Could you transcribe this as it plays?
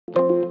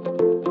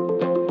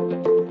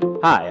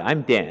Hi,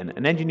 I'm Dan,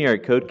 an engineer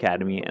at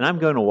Codecademy, and I'm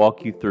going to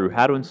walk you through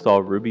how to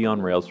install Ruby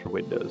on Rails for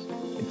Windows.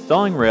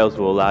 Installing Rails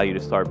will allow you to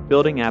start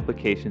building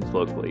applications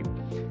locally.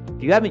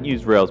 If you haven't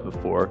used Rails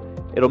before,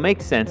 it'll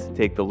make sense to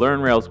take the Learn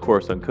Rails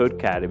course on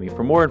Codecademy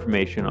for more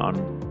information on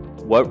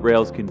what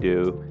Rails can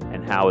do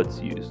and how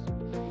it's used.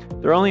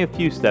 There are only a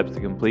few steps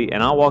to complete,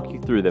 and I'll walk you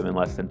through them in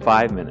less than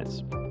 5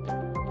 minutes.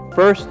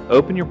 First,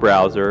 open your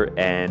browser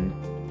and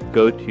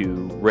go to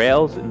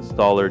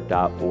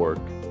railsinstaller.org.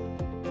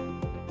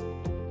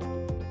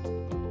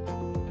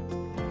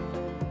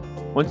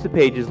 Once the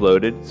page is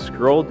loaded,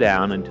 scroll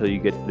down until you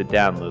get to the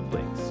download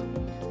links.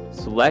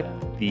 Select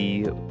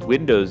the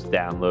Windows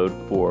download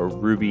for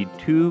Ruby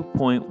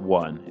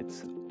 2.1.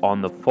 It's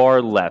on the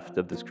far left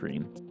of the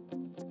screen.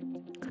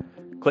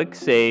 Click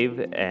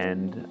Save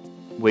and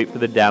wait for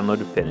the download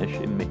to finish.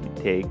 It may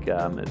take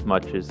as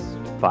much as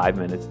 5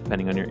 minutes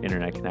depending on your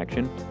internet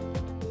connection.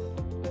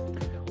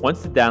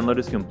 Once the download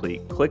is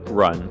complete, click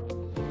Run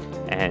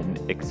and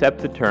accept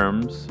the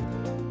terms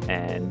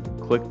and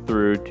click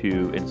through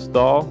to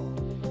install.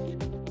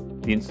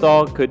 The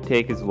install could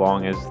take as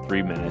long as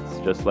 3 minutes,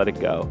 just let it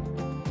go.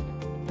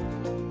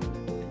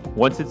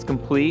 Once it's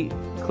complete,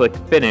 click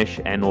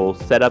Finish and we'll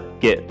set up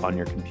Git on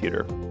your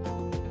computer.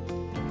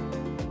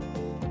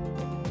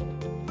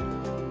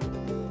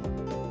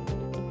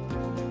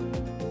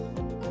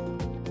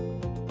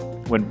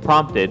 When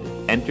prompted,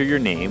 enter your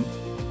name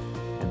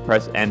and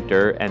press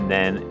Enter, and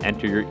then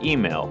enter your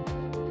email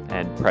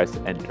and press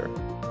Enter.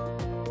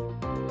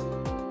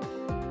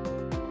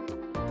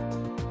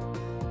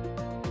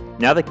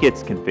 Now that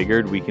Git's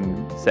configured, we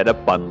can set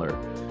up Bundler.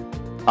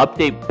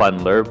 Update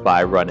Bundler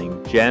by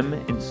running gem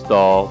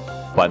install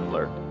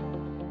bundler.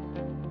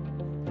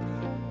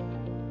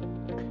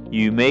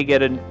 You may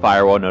get a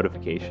firewall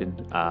notification.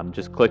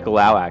 Just click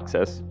Allow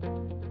Access.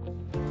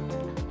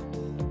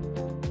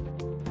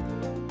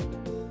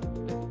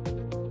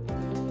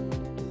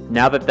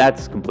 Now that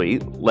that's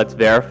complete, let's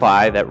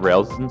verify that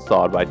Rails is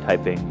installed by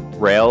typing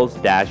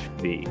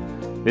rails-v.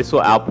 This will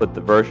output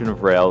the version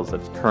of Rails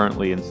that's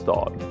currently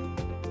installed.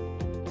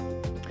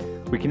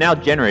 We can now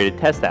generate a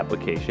test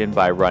application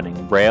by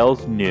running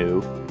Rails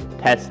new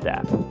test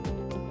app.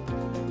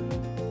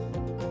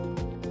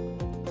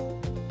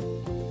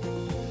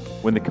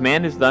 When the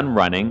command is done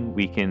running,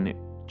 we can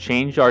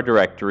change our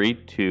directory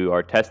to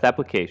our test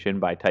application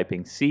by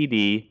typing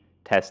cd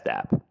test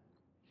app.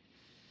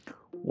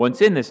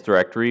 Once in this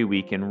directory,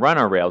 we can run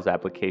our Rails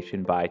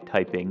application by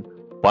typing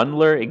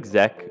bundler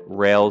exec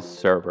Rails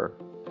server.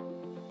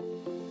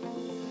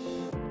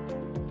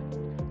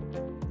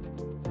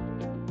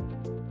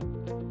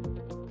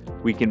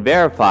 We can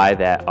verify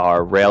that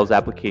our Rails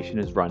application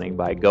is running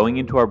by going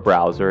into our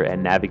browser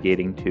and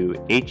navigating to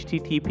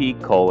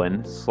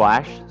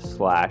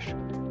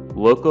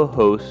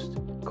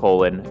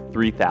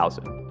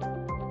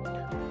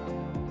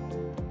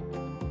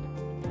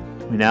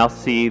http://localhost:3000. We now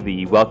see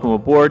the welcome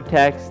aboard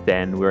text,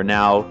 and we're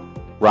now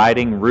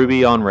riding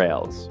Ruby on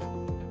Rails.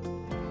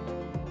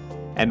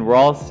 And we're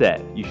all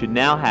set. You should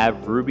now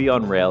have Ruby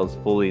on Rails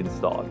fully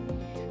installed.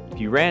 If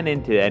you ran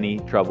into any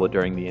trouble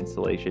during the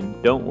installation,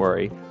 don't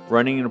worry.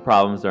 Running into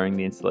problems during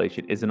the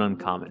installation isn't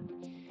uncommon.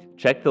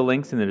 Check the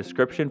links in the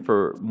description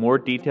for more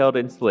detailed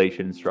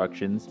installation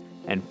instructions,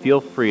 and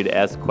feel free to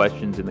ask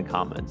questions in the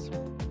comments.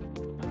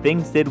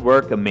 Things did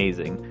work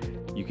amazing.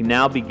 You can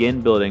now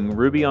begin building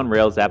Ruby on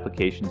Rails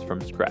applications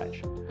from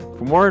scratch.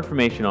 For more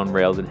information on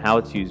Rails and how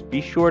it's used, be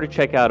sure to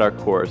check out our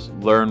course,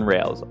 Learn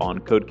Rails,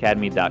 on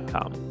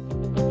Codecademy.com.